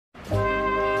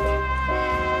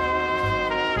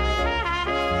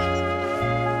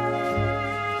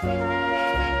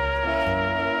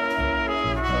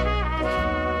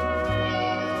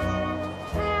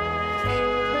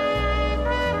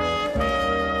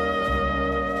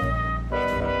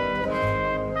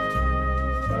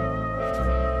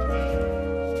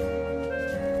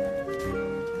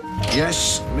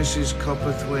Yes, Mrs.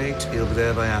 Copperthwaite. He'll be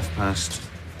there by past.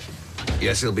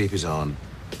 Yes, he'll beep his horn.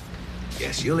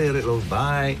 Yes, you'll hear it, love.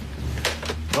 Bye.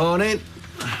 Morning.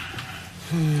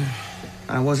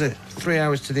 How was it? 3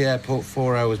 hours to the airport,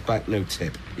 4 hours back, no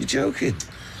tip. You joking?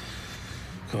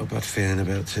 Got a bad feeling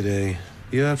about today.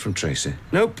 You heard from Tracy?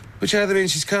 Nope. Which either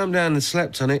means she's calmed down and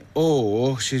slept on it,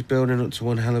 or she's building up to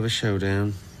one hell of a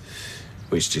showdown.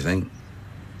 Which do you think?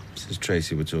 Says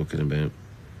Tracy we're talking about.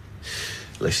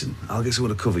 Listen, I'll get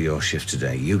someone to cover your shift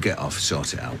today. You get off,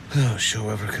 sort it out. I'm not sure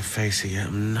whether I can face it yet.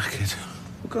 I'm knackered.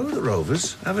 We'll go with the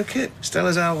Rovers. Have a kip.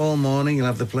 Stella's out all morning. You'll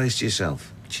have the place to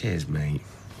yourself. Cheers, mate.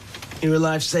 You're a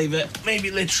lifesaver. Maybe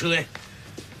literally.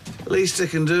 Least I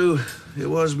can do. It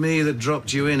was me that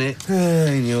dropped you in it.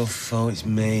 Ain't your fault. It's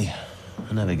me.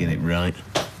 I never get it right.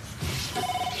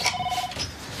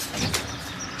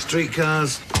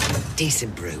 Streetcars.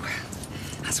 Decent brew.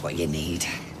 That's what you need.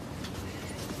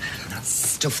 That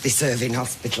stuff they serve in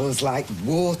hospitals like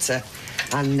water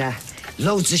and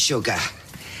loads of sugar.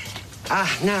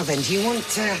 Now then, do you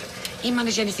want... you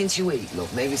manage anything to eat,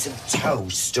 love? Maybe some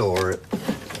toast or...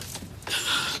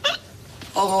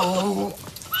 Oh...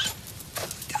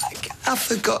 I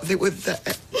forgot they were there.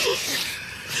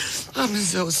 I'm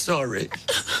so sorry.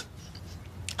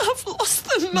 I've lost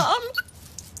them, Mum.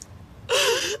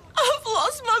 I've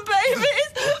lost my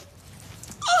babies.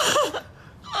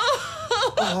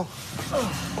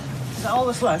 Is that all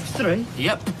that's left? 3?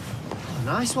 Yep. Oh,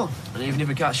 nice one. And even if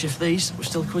we can't shift these, we're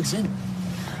still quids in.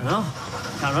 I know.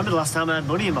 Can't remember the last time I had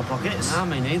money in my pockets. Nah,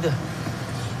 me neither.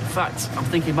 In fact, I'm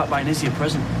thinking about buying Izzy a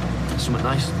present. Something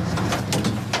nice.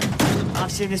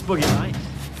 I've seen this buggy, right?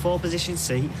 4-position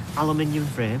seat, aluminium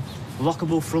frame,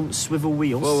 lockable front swivel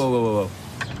wheels. Whoa, whoa, whoa, whoa,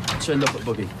 whoa. Turned up at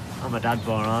buggy. I'm a dad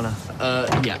born, aren't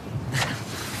I? Yeah.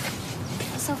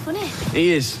 That's so funny.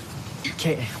 He is.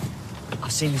 Katie,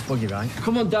 I've seen this buggy, right?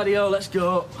 Come on, Daddy-o, let's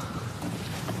go.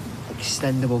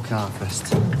 Extendable car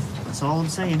first. That's all I'm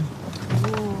saying.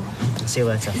 Ooh. See you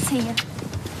later. See you.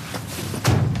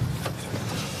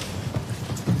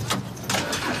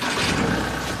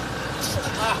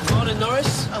 Morning,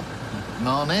 Norris. Oh,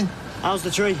 morning. How's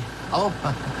the tree? Oh,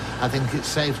 I think it's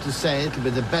safe to say it'll be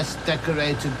the best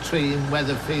decorated tree in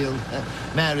Weatherfield.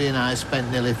 Mary and I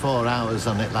spent nearly 4 hours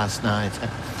on it last night.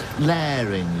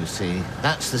 Layering, you see.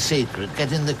 That's the secret,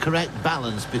 getting the correct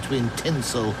balance between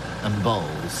tinsel and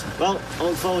balls. Well, I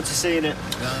look forward to seeing it.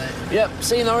 Right. Yep,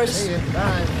 see you, Norris. See you.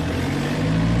 Bye.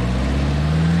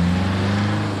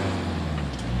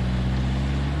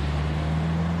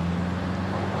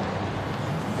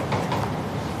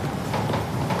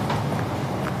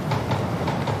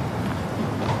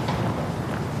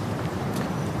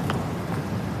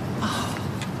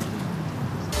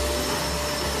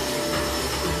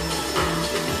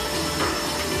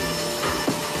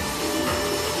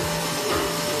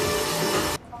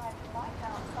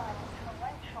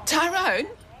 Tyrone?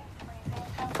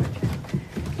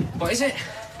 What is it?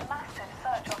 Massive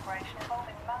search operation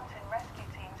involving mountain rescue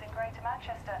teams in Greater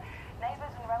Manchester.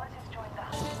 Neighbours and relatives joined the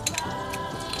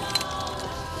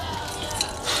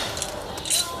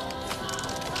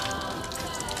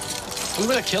I'm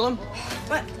gonna kill him.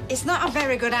 Well, it's not a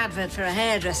very good advert for a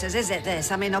hairdresser's, is it,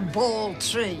 this? I mean, a bald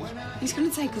tree. It's going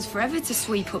to take us forever to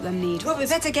sweep up them needles. Well, we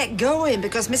better get going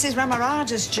because Mrs.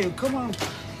 Ramaraja's due. Come on.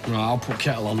 Right, I'll put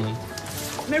kettle on then.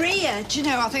 Maria, do you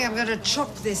know, I think I'm going to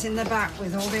chuck this in the back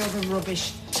with all the other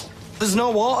rubbish. There's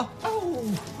no water. Oh,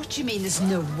 what do you mean there's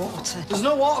no water? There's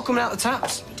no water coming out the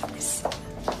taps.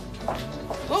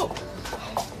 Oh.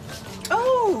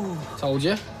 Oh. Told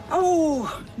you.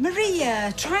 Oh,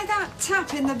 Maria, try that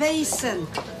tap in the basin.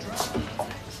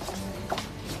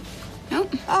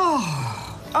 Nope.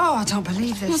 Oh, I don't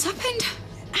believe this. What's happened?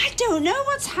 I don't know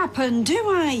what's happened, do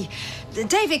I?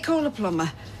 David, call a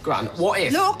plumber. Grant, what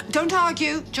if? Look, don't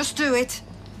argue, just do it.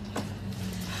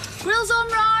 Grill's on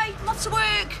right. I'm off to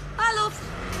work. Bye, love.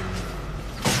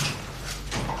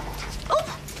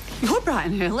 Oh, you're bright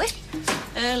and early.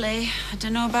 Early. I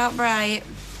don't know about bright.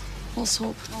 What's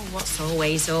up? Oh, what's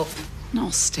always up?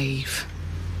 No, Steve.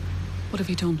 What have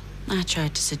you done? I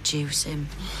tried to seduce him.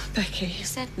 Becky. He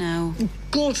said no.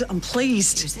 Good, I'm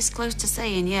pleased. He was this close to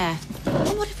saying yeah.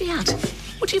 And what have you had?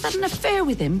 Would you have had an affair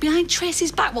with him behind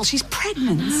Tracy's back while she's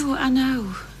pregnant? No, I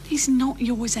know. He's not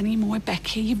yours anymore,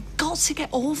 Becky. You've got to get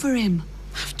over him.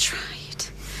 I've tried.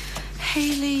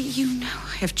 Hayley, you know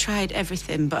I have tried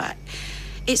everything, but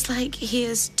it's like he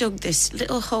has dug this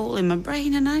little hole in my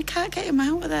brain and I can't get him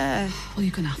out of there. Well,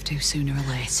 you're going to have to sooner or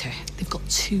later. They've got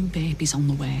 2 babies on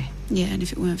the way. Yeah, and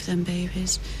if it weren't for them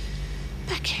babies...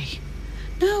 Becky.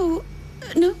 No,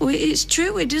 No, it's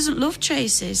true. He doesn't love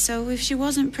Tracy, so if she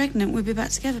wasn't pregnant, we'd be back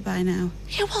together by now.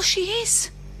 Yeah, well, she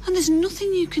is. And there's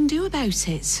nothing you can do about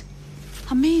it.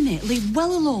 I mean it. Leave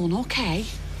well alone, OK?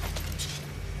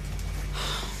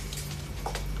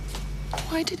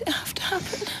 Why did it have to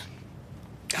happen?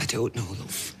 I don't know,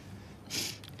 love.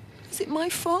 Is it my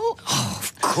fault? Oh,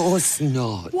 of course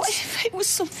not. What if it was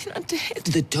something I did?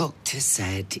 The doctor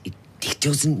said he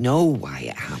doesn't know why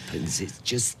it happens. It's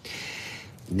just...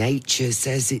 nature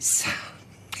says it's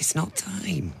not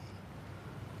time.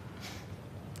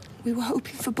 We were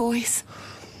hoping for boys.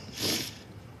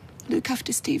 Luke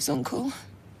after Steve's uncle,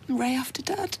 and Ray after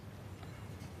Dad.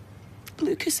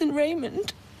 Lucas and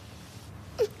Raymond.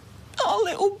 Our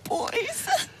little boys.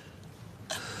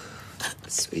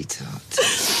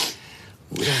 Sweetheart,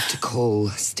 we have to call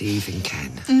Steve and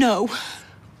Ken. No.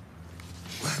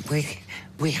 Well,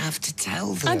 we have to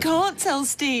tell them. I can't tell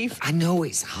Steve. I know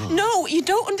it's hard. No, you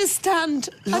don't understand.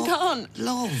 I can't.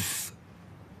 Love.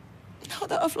 Now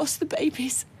that I've lost the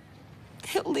babies,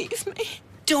 he'll leave me.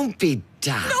 Don't be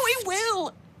daft. No, he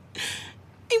will.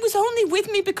 He was only with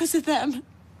me because of them.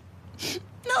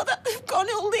 Now that they've gone,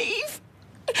 he'll leave.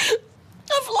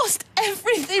 I've lost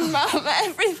everything, Mum.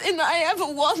 Everything that I ever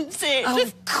wanted.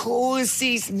 Of course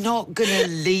he's not gonna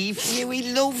leave you.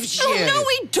 He loves you. Oh, no,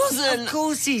 he doesn't. Of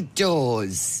course he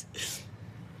does.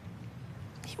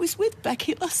 He was with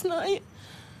Becky last night.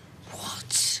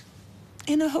 What?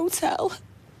 In a hotel.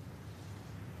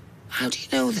 How do you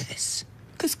know this?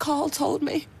 Because Carl told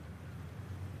me.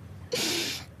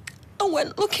 I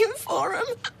went looking for him.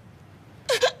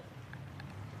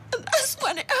 And that's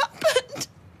when it happened.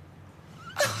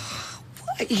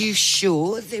 Are you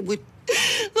sure they would...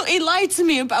 Look, he lied to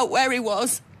me about where he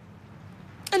was.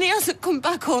 And he hasn't come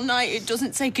back all night. It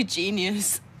doesn't take a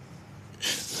genius.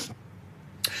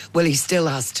 Well, he still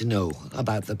has to know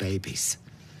about the babies.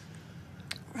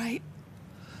 Right.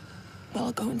 Well,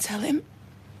 I'll go and tell him.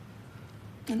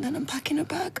 And then I'm packing a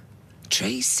bag.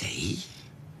 Tracy?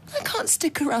 I can't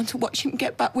stick around to watch him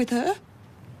get back with her.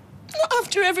 Not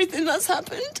after everything that's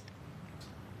happened.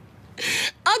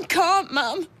 I can't,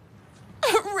 Mum.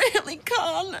 I really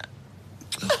can't.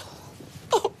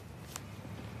 Oh.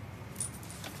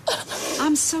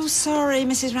 I'm so sorry,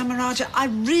 Mrs. Ramaraja. I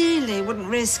really wouldn't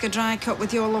risk a dry cut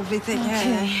with your lovely thick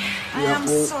hair. I am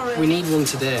sorry. We need one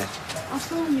today. I'll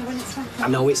phone you when it's back. I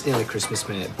know it's nearly Christmas,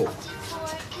 mate, but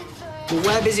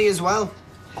we're busy as well.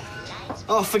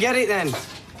 Oh, forget it then.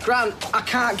 Grant, I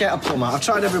can't get a plumber. I've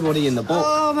tried everybody in the book.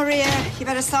 Oh, Maria, you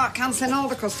better start cancelling all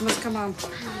the customers. Come on.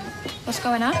 What's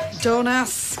going on? Don't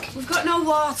ask. We've got no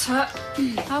water.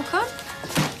 How come?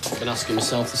 I've been asking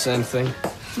myself the same thing.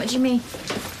 What do you mean?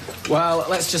 Well,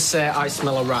 let's just say I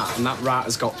smell a rat, and that rat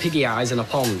has got piggy eyes in a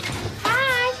pond.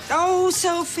 Hi! Oh,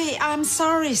 Sophie, I'm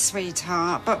sorry,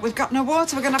 sweetheart, but we've got no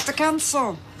water. We're going to have to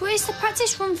cancel. But it's the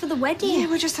practice run for the wedding. Yeah,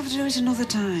 we'll just have to do it another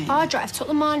time. Our drive took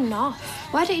the morning off.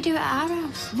 Why don't you do it at our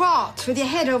house? What? With your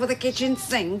head over the kitchen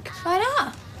sink? Why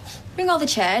not? Bring all the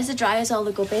chairs, the dryers, all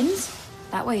the gubbins.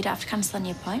 That way you don't have to cancel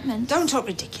any appointments. Don't talk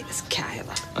ridiculous,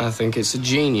 Kyla. I think it's a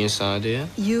genius idea.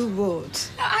 You would.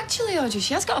 Actually, Audrey,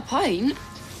 she has got a point.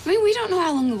 I mean, we don't know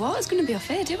how long the water's going to be off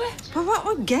here, do we? But what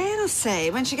would Gail say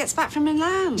when she gets back from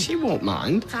Milan? She won't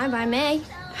mind. Fine by me.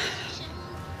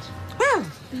 Well,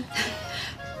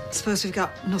 suppose we've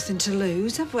got nothing to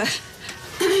lose, have we?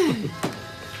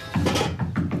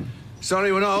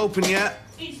 Sorry, we're not open yet.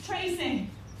 It's Tracy.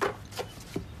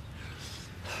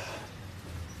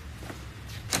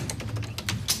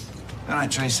 All right,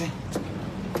 Tracy.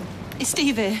 Is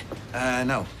Steve here?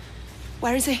 No.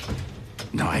 Where is he?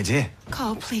 No idea.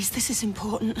 Carl, please, this is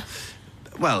important.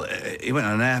 Well, he went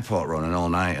on an airport run, an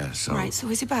all-nighter, so... Right, so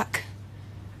is he back?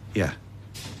 Yeah.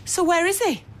 So where is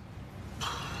he?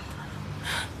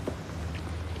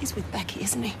 He's with Becky,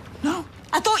 isn't he? No.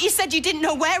 I thought you said you didn't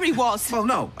know where he was. Well,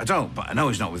 no, I don't, but I know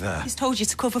he's not with her. He's told you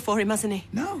to cover for him, hasn't he?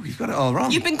 No, you've got it all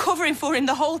wrong. You've been covering for him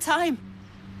the whole time.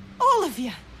 All of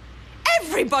you.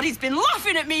 Everybody's been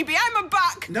laughing at me behind my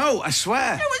back. No, I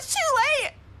swear. No, it's too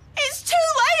late. It's too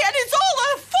late and it's all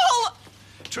her fault.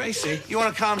 Tracy, you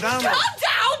want to calm down? Calm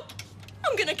down!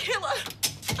 I'm gonna kill her.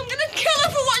 I'm gonna kill her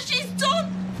for what she's done.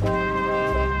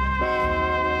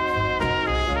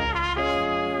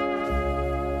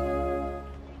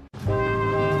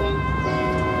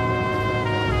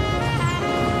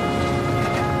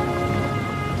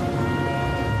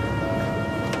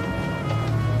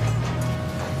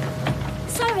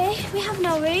 Sorry, we have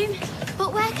no room.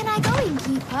 But where can I go,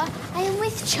 innkeeper? I am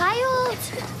with child.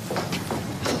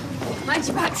 Mind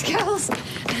your backs, girls.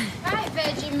 Right,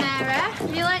 Virgin Mary.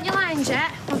 Have you learnt your lines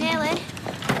yet? Nearly.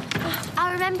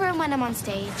 I'll remember them when I'm on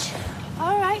stage.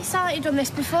 All right, sound like you've done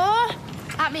this before.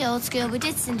 At my old school, we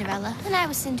did Cinderella, and I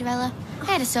was Cinderella. I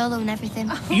had a solo and everything.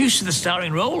 Used to the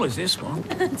starring role is this one.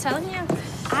 I'm telling you.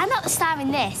 I'm not the star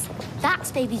in this.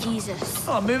 That's Baby Jesus.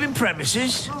 Oh, moving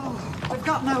premises. We've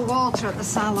got no water at the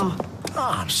salon.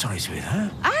 Oh, I'm sorry to hear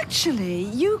that. Actually,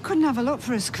 you couldn't have a look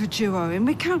for us, could you, Owen?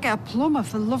 We can't get a plumber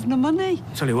for love nor money.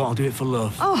 Tell you what, I'll do it for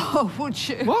love. Oh, would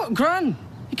you? What, Gran?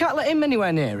 You can't let him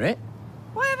anywhere near it?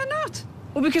 Why ever not?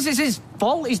 Well, because it's his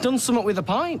fault. He's done something with the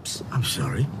pipes. I'm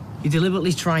sorry. You're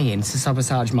deliberately trying to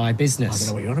sabotage my I business. don't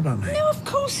know what you're on about, mate. No, of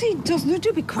course he doesn't.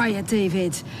 Do be quiet,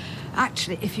 David.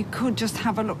 Actually, if you could just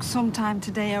have a look sometime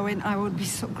today, Owen, I would be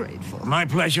so grateful. My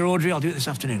pleasure, Audrey. I'll do it this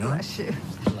afternoon, all right? Bless you.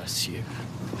 Bless you.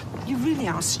 You really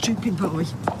are a stupid boy.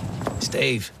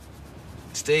 Steve.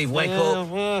 Steve, wake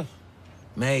up.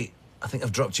 Mate, I think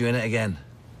I've dropped you in it again.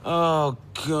 Oh,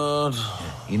 God.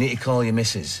 You need to call your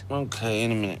missus. OK,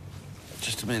 in a minute.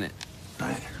 Just a minute.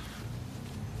 Right.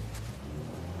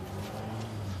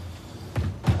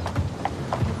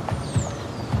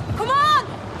 Come on!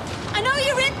 I know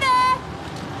you're in there!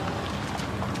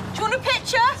 Do you want a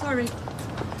picture? Sorry.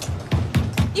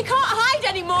 You can't hide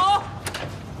anymore!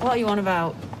 What are you on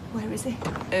about? Where is he?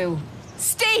 Who?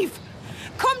 Steve!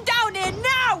 Come down here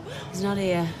now! He's not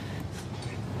here.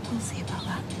 We'll see about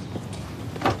that.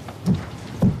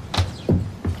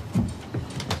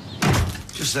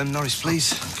 Just them, Norris,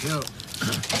 please. Cool.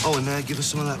 Oh, and give us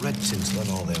some of that red tint on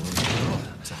all there, will you?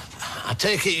 I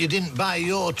take it you didn't buy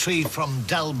your tree from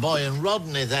Del Boy and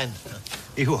Rodney, then?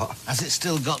 You what? Has it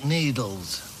still got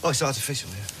needles? Oh, it's artificial,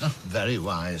 yeah. Oh, very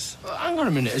wise. Hang on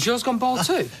a minute. Has yours gone bald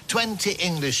too? 20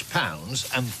 English pounds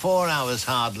and 4 hours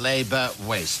hard labour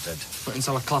wasted. Wait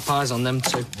until I clap eyes on them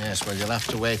too. Yes, well, you'll have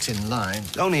to wait in line.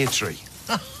 Only a tree.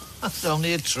 That's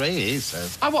only a tree, he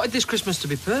says. I wanted this Christmas to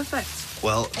be perfect.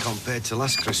 Well, compared to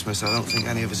last Christmas, I don't think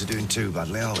any of us are doing too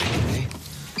badly, are we, eh?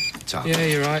 Tom? Yeah,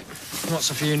 you're right.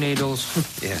 Lots of few needles.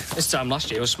 Yeah. This time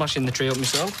last year, I was smashing the tree up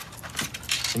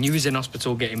myself. And you was in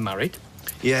hospital getting married.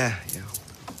 Yeah.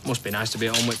 Must be nice to be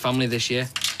at home with family this year.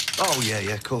 Oh,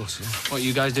 yeah, of course, yeah. What are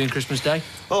you guys doing Christmas Day?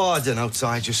 Oh, I don't know,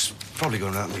 Ty. Just probably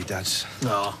going out with my dad's.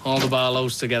 No, all the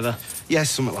Barlows together. Yeah,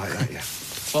 something like that, yeah.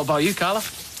 What about you, Carla?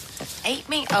 Ate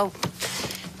me? Oh,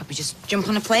 probably just jump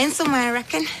on a plane somewhere, I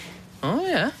reckon. Oh,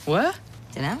 yeah? Where?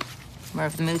 Dunno.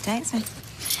 Wherever the mood takes me.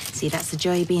 See, that's the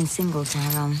joy of being single,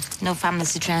 Tyrone. No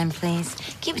families to try and please.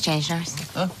 Keep the change, Norris.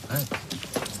 Oh, right.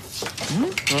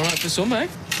 All right for some, eh?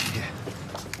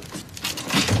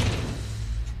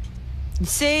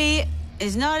 See,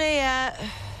 he's not here.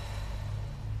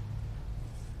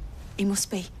 He must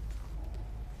be.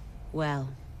 Well,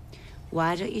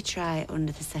 why don't you try it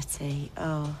under the settee?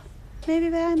 Or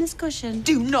maybe behind this cushion?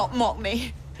 Do not mock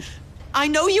me. I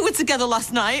know you were together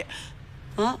last night.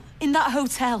 What? In that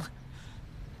hotel.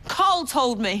 Carl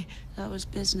told me. That was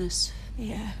business.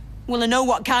 Yeah. Well, I know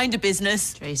what kind of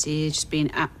business. Tracy, you're just being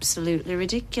absolutely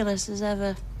ridiculous as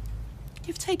ever.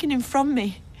 You've taken him from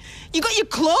me. You got your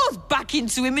clothes back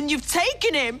into him and you've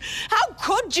taken him. How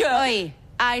could you? Oi,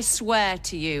 I swear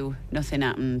to you, nothing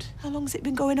happened. How long's it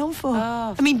been going on for?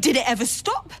 Oh. I mean, did it ever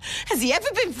stop? Has he ever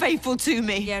been faithful to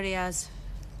me? Yeah, he has.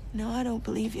 No, I don't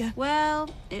believe you. Well,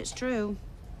 it's true.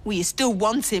 Well, you still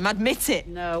want him, admit it.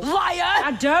 No. Liar!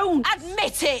 I don't.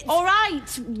 Admit it! All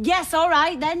right. Yes, all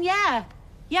right, then, yeah.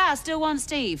 Yeah, I still want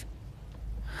Steve.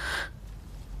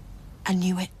 I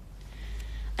knew it.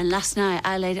 And last night,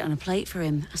 I laid it on a plate for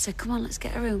him. I said, come on, let's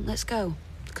get a room, let's go.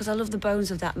 Because I love the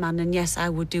bones of that man, and yes, I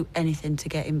would do anything to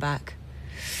get him back.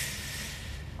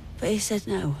 But he said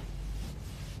no.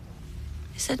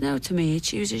 He said no to me. He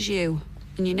chooses you.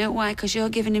 And you know why? Because you're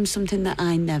giving him something that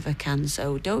I never can.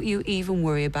 So don't you even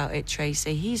worry about it,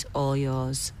 Tracy. He's all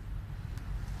yours.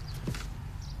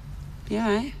 You all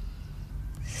right?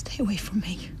 Stay away from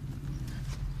me.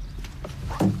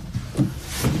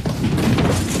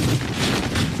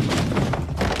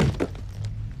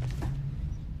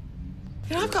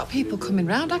 You know, I've got people coming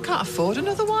round. I can't afford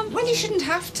another one. Well, you shouldn't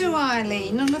have to,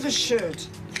 Eileen. None of us should.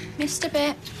 Missed a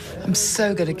bit. I'm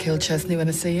so gonna kill Chesney when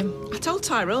I see him. I told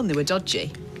Tyrone they were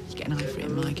dodgy. You get an eye for it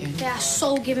in my game. They are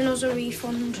so giving us a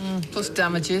refund. Plus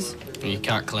damages. You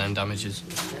can't claim damages.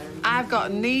 I've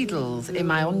got needles in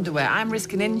my underwear. I'm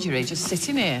risking injury just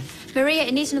sitting here. Maria,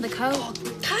 it needs another coat.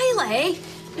 Kylie!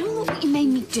 Now look what you made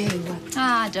me do.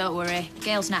 Ah, don't worry.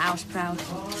 Gail's not house proud.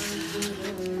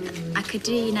 I could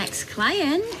do your next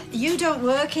client. You don't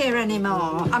work here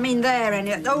anymore. I mean, there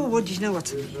any. Oh, would you know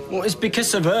what I mean? Well, it's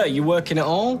because of her you're working at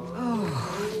all. Oh.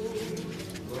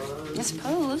 I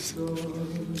suppose.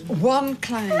 One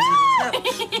client.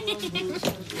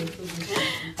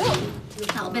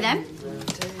 That'll be them.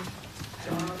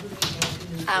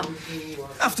 Oh.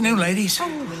 Afternoon, ladies.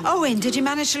 Oh, Owen, did you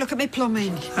manage to look at me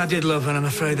plumbing? I did, love, and I'm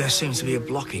afraid there seems to be a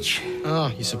blockage.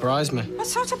 Oh, you surprised me. What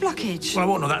sort of blockage? Well, I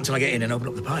won't know that until I get in and open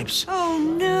up the pipes. Oh,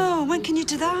 no. When can you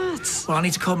do that? Well, I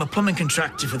need to call my plumbing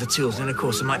contractor for the tools, and of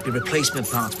course there might be replacement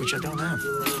parts, which I don't have.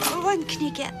 Well, when can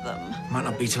you get them? Might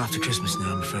not be till after Christmas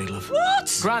now, I'm afraid, love.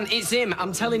 What? Grant, it's him.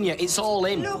 I'm telling you, it's all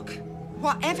him. Look,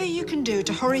 whatever you can do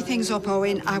to hurry things up,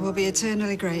 Owen, I will be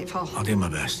eternally grateful. I'll do my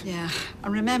best. Yeah.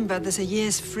 And remember, there's a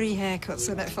year's free haircuts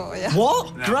in it for you.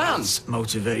 What? Now, Grant? that's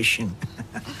motivation.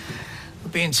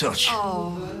 We'll be in touch.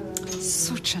 Oh,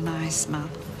 such a nice man.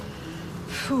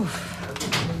 Phew.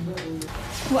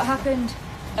 What happened?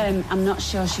 I'm not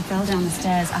sure. She fell down the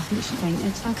stairs. I think she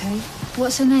fainted. Okay.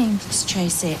 What's her name? It's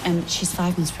Tracy. She's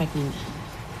 5 months pregnant.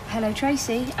 Hello,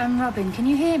 Tracy. I'm Robin. Can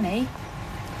you hear me?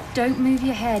 Don't move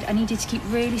your head. I need you to keep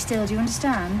really still. Do you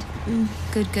understand?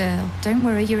 Good girl. Don't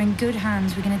worry. You're in good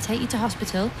hands. We're going to take you to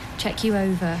hospital, check you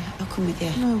over. I'll come with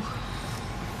you. No,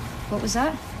 What was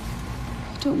that?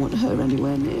 I don't want her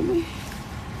anywhere near me.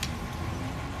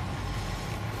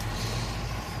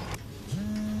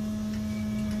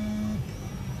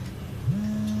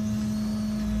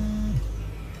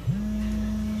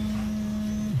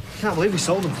 Can't believe we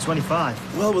sold them for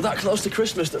 25. Well, we're that close to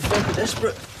Christmas that folk are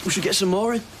desperate. We should get some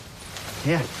more in.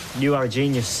 Yeah, you are a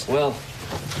genius. Well,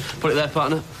 put it there,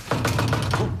 partner.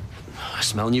 Oh, I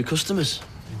smell new customers.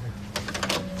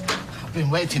 I've been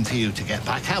waiting for you to get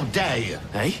back. How dare you?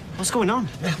 Hey? What's going on?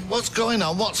 What's going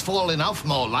on? What's falling off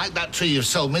more like? That tree you've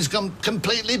sold me's gone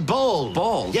completely bald.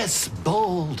 Bald? Yes,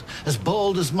 bald. As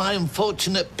bald as my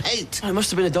unfortunate pate. Oh, it must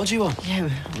have been a dodgy one. Yeah,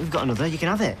 we've got another. You can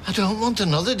have it. I don't want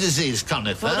another disease,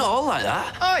 Conifer. Well, not all like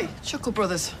that. Oi, Chuckle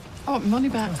Brothers. I want my money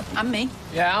back. And me.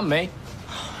 Yeah, and me.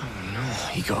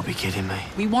 You gotta be kidding me.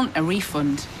 We want a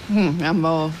refund. And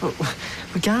more. But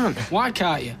we can't. Why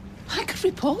can't you? I could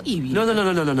report you.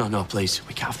 No, please.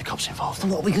 We can't have the cops involved.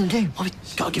 And what are we going to do? Well, we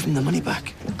gotta give them the money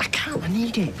back. I can't. I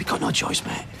need it. We got no choice,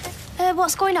 mate.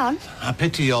 What's going on? I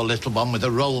pity your little one with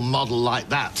a role model like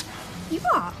that. You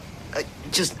are?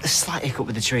 Just a slight hiccup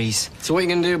with the trees. So what are you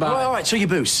going to do about it? All right, so your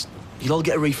boots. You'll all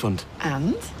get a refund.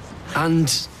 And? And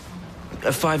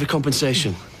a £5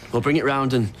 compensation. We'll bring it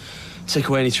round and take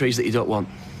away any trees that you don't want.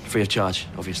 Free of charge,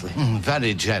 obviously.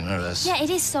 Very generous. Yeah, it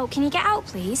is so. Can you get out,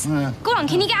 please? Yeah. Go on,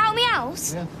 can you get out of my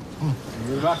house? Yeah.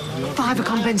 £5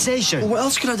 compensation. Well, what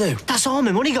else could I do? That's all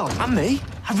my money gone. And me?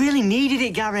 I really needed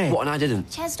it, Gary. What, and I didn't?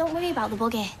 Ches, don't worry about the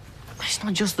buggy. It's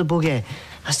not just the buggy.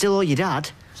 I still owe your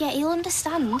dad. Yeah, he'll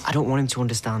understand. I don't want him to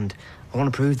understand. I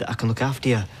want to prove that I can look after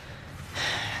you.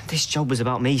 This job was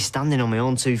about me standing on my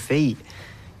own 2 feet,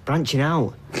 branching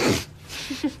out.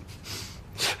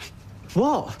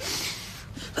 What?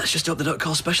 Let's just hope they don't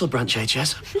call special branch,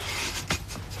 HS.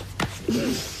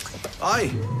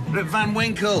 Oi, Rip Van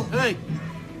Winkle. Hey.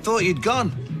 Thought you'd gone.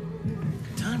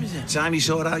 What time is it? Time you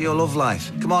sort out your love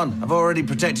life. Come on, I've already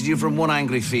protected you from one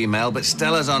angry female, but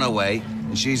Stella's on her way,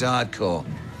 and she's hardcore.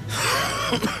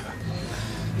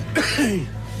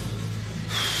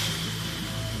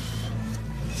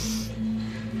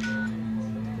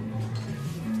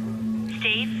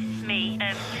 Steve, it's me.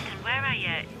 Listen, where are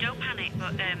you? Don't panic,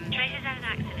 but Tracy's had an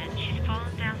accident. She's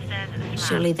fallen downstairs at the flat.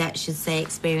 Surely that should say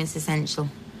experience essential.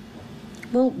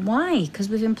 Well, why? Because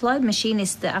we've employed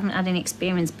machinists that haven't had any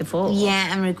experience before.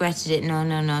 Yeah, and regretted it.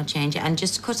 No, change it. And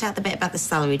just cut out the bit about the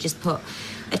salary. Just put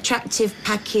attractive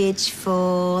package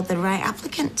for the right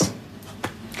applicant.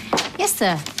 Yes,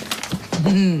 sir.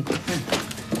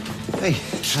 Hey,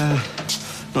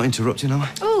 not interrupting, am I?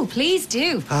 Oh, please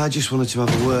do. I just wanted to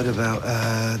have a word about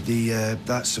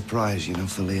that surprise, you know,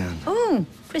 for Leanne. Oh,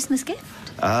 Christmas gift.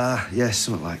 Yes,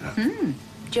 something like that. Do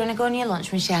you want to go on your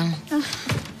lunch, Michelle? Oh,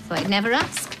 thought I'd never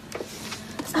ask.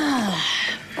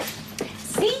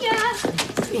 See ya.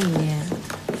 See ya.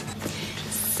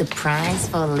 Surprise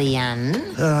for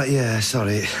Leanne. Yeah,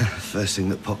 sorry. First thing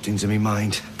that popped into my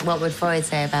mind. What would Freud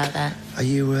say about that? Are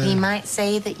you, He might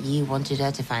say that you wanted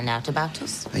her to find out about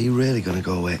us. Are you really going to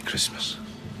go away at Christmas?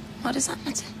 What does that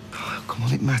matter? Oh, come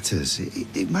on, it matters.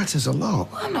 It matters a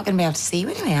lot. Well, I'm not going to be able to see you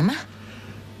anyway, am I?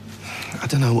 I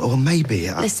don't know, or maybe...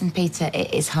 Listen, Peter,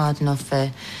 it is hard enough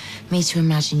for me to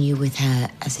imagine you with her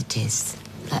as it is,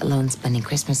 let alone spending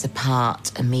Christmas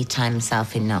apart and me tying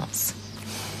myself in knots.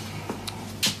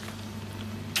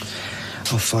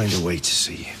 I'll find a way to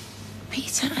see you.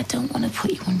 Peter, I don't want to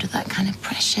put you under that kind of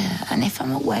pressure. And if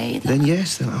I'm away, Then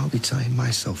yes, I'll be tying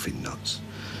myself in knots.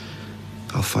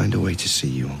 I'll find a way to see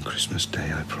you on Christmas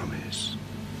Day, I promise.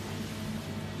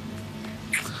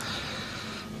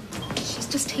 She's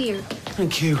just here.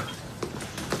 Thank you.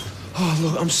 Oh,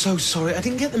 look, I'm so sorry. I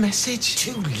didn't get the message.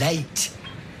 Too late.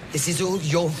 This is all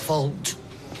your fault.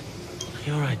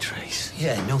 You all right, Trace?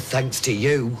 Yeah, no thanks to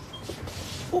you.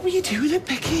 What were you doing at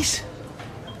Becky's?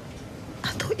 I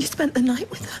thought you spent the night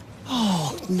with her.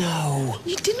 Oh, no.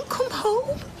 You didn't come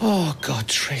home. Oh, God,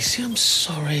 Tracy, I'm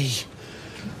sorry.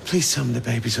 Please tell me the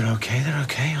babies are okay. They're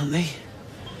okay, aren't they?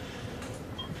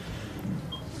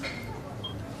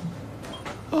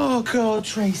 Oh, God,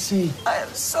 Tracy. I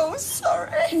am so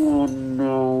sorry. Oh,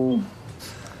 no.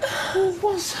 Oh,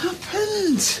 what's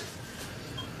happened?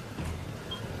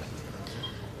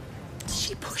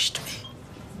 She pushed me.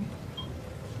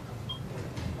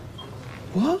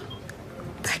 What?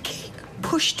 Becky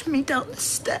pushed me down the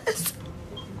stairs.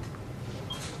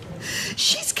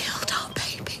 She's killed our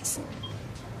babies.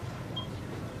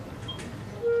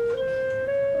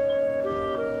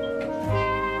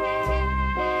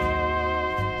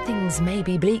 Things may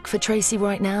be bleak for Tracy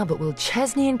right now, but will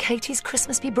Chesney and Katie's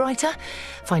Christmas be brighter?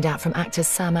 Find out from actors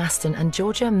Sam Aston and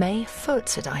Georgia May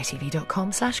Foote at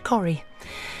itv.com/Corrie.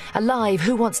 A live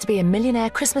Who Wants to Be a Millionaire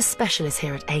Christmas special is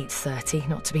here at 8:30,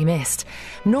 not to be missed.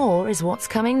 Nor is what's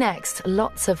coming next.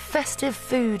 Lots of festive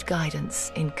food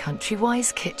guidance in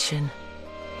Countrywise Kitchen.